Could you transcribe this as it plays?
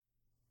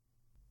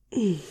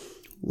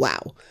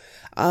Wow.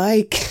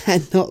 I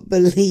cannot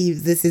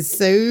believe this is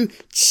so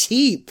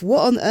cheap.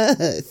 What on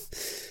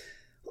earth?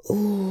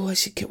 Oh, I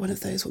should get one of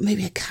those.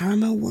 Maybe a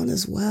caramel one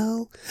as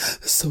well.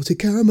 Salted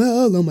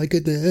caramel. Oh my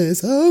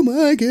goodness.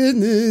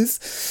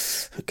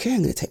 Okay,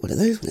 I'm going to take one of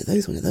those.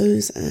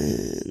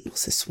 And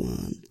what's this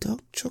one? Dark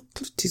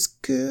chocolate is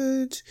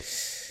good.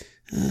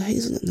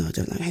 Hazelnut. No, I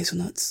don't like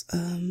hazelnuts.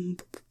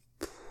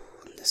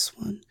 This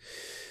one.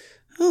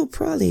 Oh,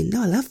 praline.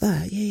 No, I love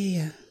that.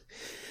 Yeah.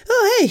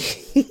 Oh,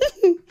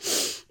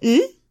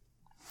 hey.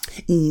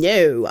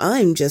 No,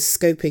 I'm just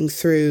scoping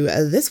through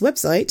this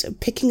website,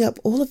 picking up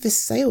all of this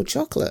sale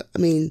chocolate. I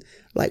mean,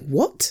 like,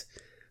 what?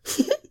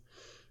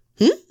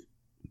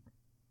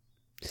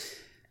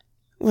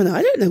 Well,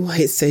 I don't know why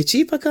it's so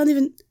cheap. I can't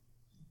even...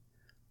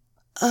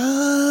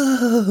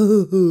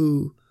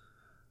 Oh,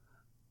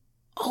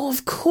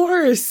 of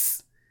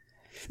course.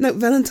 No,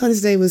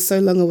 Valentine's Day was so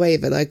long away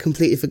that I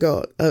completely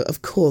forgot.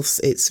 Of course,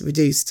 it's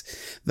reduced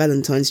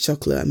Valentine's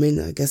chocolate. I mean,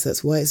 I guess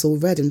that's why it's all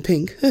red and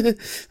pink.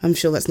 I'm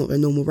sure that's not their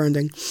normal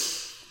branding.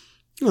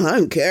 Well, I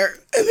don't care.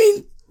 I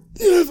mean,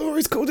 I've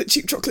always called it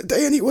Cheap Chocolate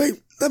Day anyway.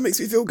 That makes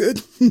me feel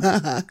good.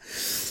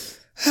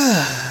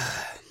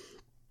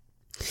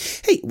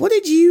 Hey, what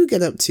did you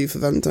get up to for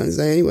Valentine's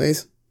Day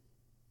anyways?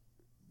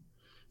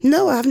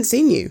 No, I haven't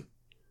seen you.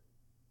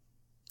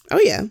 Oh,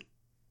 yeah.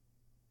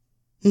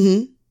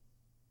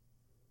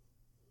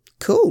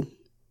 Cool.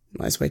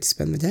 Nice way to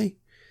spend the day.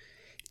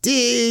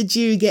 Did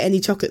you get any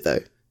chocolate though?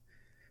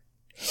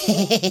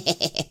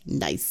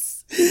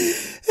 Nice.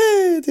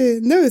 Oh, dear.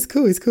 No, it's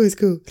cool.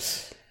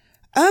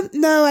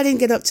 No, I didn't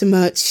get up to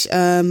much.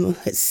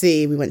 Let's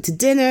see. We went to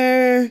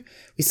dinner.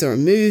 We saw a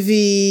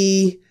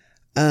movie.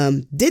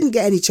 Didn't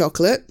get any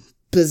chocolate,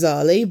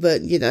 bizarrely,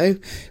 but you know,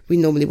 we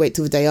normally wait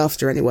till the day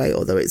after anyway,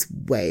 although it's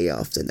way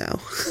after now.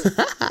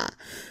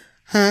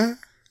 Huh?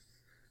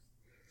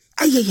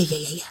 Oh,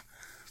 yeah.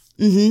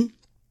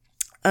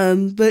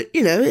 But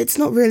you know, it's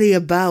not really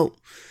about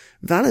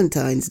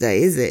Valentine's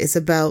Day, is it? It's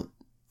about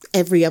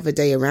every other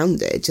day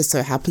around it. It just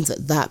so happens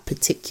that that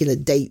particular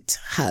date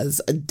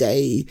has a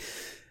day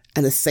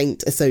and a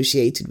saint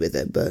associated with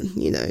it, but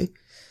you know.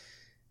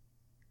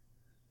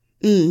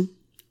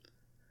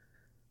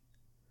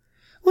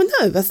 Well,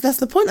 no, that's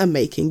the point I'm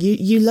making.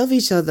 You love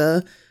each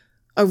other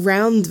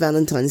around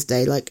Valentine's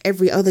Day, like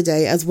every other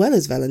day as well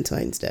as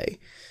Valentine's Day.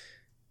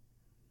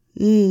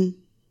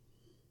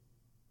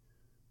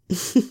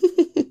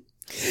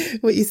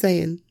 What you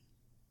saying?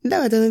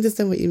 No, I don't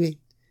understand what you mean.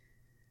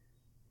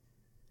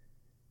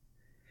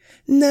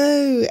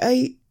 No,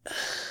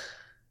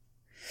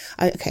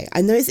 okay,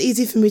 I know it's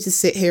easy for me to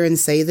sit here and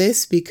say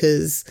this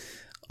because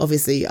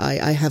obviously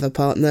I have a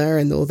partner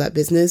and all that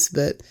business,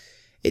 but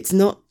it's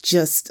not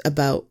just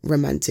about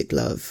romantic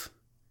love.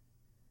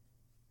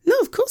 No,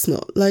 of course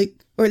not. Like,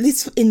 or at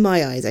least in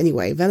my eyes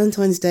anyway,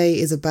 Valentine's Day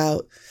is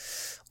about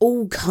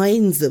all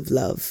kinds of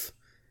love.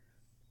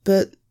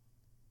 But,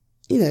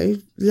 you know,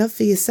 love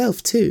for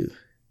yourself too.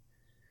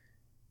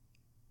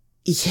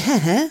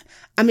 Yeah,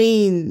 I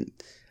mean,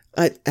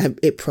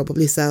 it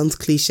probably sounds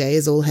cliche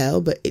as all hell,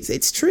 but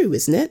it's true,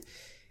 isn't it?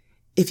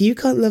 If you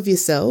can't love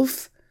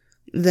yourself,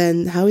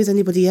 then how is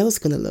anybody else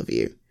going to love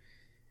you?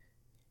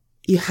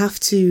 You have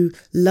to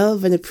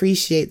love and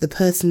appreciate the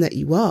person that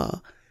you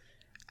are.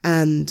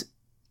 And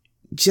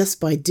just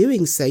by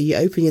doing so, you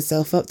open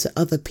yourself up to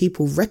other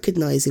people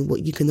recognizing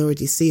what you can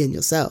already see in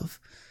yourself.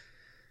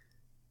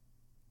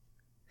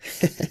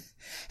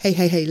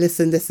 Hey,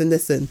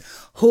 listen.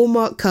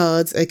 Hallmark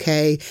cards,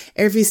 okay?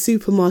 Every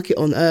supermarket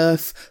on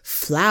earth,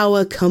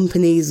 flower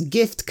companies,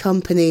 gift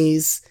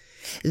companies,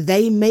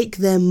 they make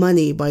their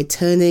money by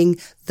turning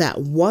that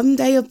one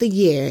day of the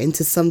year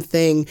into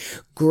something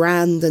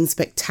grand and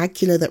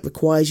spectacular that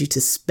requires you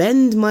to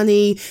spend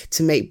money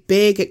to make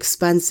big,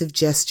 expansive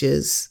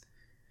gestures.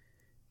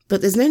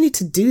 But there's no need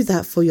to do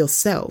that for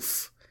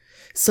yourself.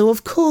 So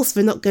of course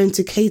they're not going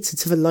to cater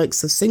to the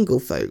likes of single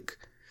folk,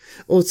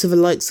 or to the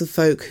likes of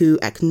folk who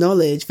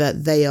acknowledge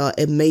that they are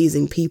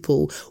amazing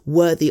people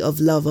worthy of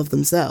love of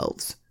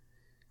themselves.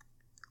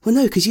 Well,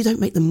 no, because you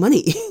don't make the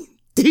money,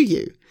 do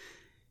you?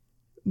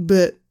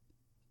 But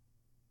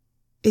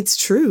it's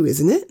true,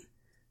 isn't it?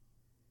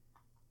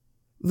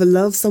 The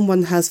love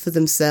someone has for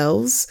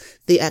themselves,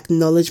 the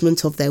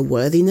acknowledgement of their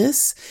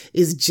worthiness,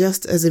 is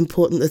just as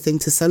important a thing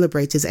to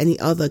celebrate as any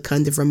other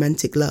kind of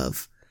romantic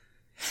love.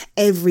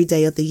 Every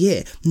day of the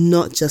year,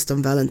 not just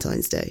on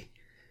Valentine's Day.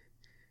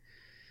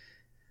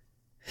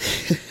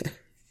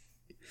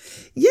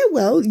 Yeah,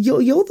 well,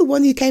 you're the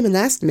one who came and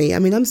asked me. I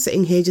mean, I'm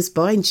sitting here just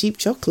buying cheap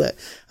chocolate.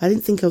 I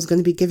didn't think I was going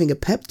to be giving a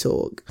pep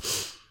talk.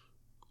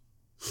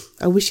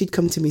 I wish you'd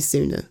come to me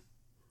sooner.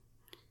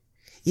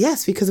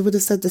 Yes, because I would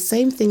have said the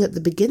same thing at the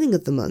beginning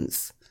of the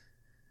month.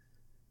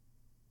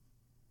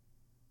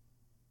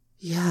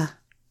 Yeah.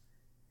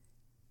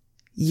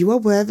 You are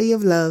worthy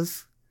of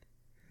love.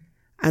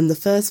 And the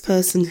first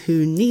person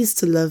who needs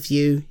to love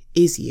you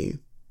is you.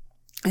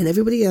 And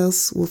everybody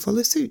else will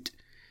follow suit.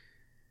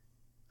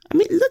 I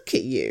mean, look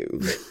at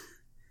you.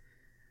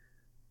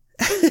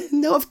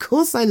 No, of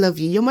course I love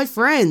you. You're my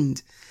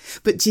friend.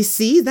 But do you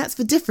see, that's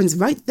the difference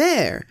right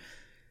there.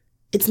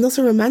 It's not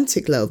a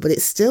romantic love, but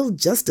it's still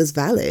just as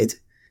valid.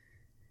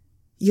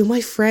 You're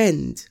my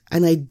friend,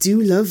 and I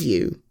do love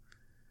you.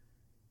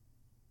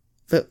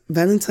 But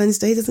Valentine's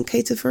Day doesn't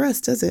cater for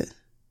us, does it?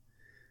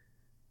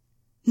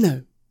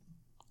 No.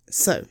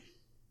 So,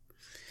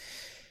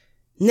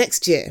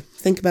 next year,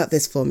 think about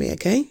this for me,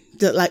 okay?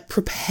 Like,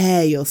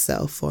 prepare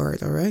yourself for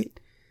it, all right?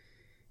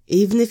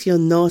 Even if you're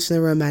not in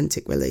a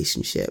romantic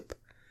relationship,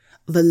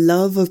 the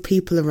love of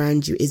people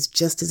around you is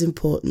just as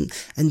important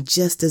and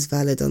just as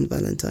valid on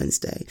Valentine's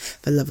Day.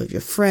 The love of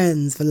your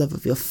friends, the love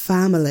of your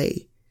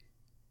family.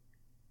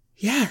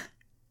 Yeah.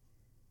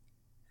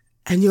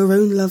 And your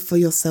own love for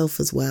yourself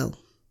as well.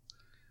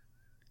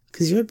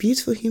 Because you're a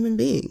beautiful human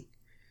being.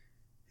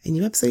 And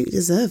you absolutely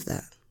deserve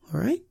that, all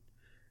right?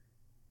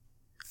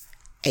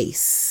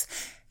 Ace.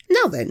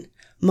 Now then,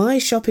 my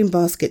shopping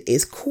basket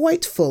is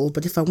quite full,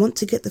 but if I want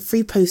to get the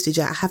free postage,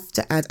 I have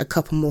to add a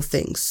couple more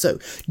things. So,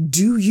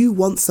 do you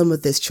want some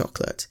of this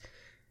chocolate?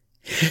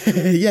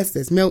 Yes,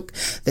 there's milk,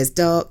 there's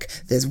dark,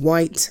 there's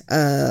white,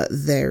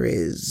 there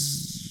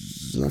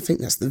is, I think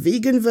that's the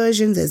vegan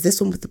version. There's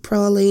this one with the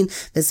praline,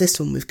 there's this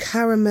one with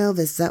caramel,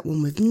 there's that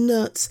one with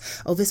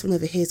nuts. Oh, this one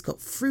over here has got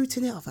fruit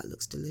in it. Oh, that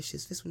looks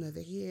delicious. This one over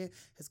here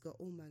has got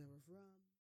all manner of rice.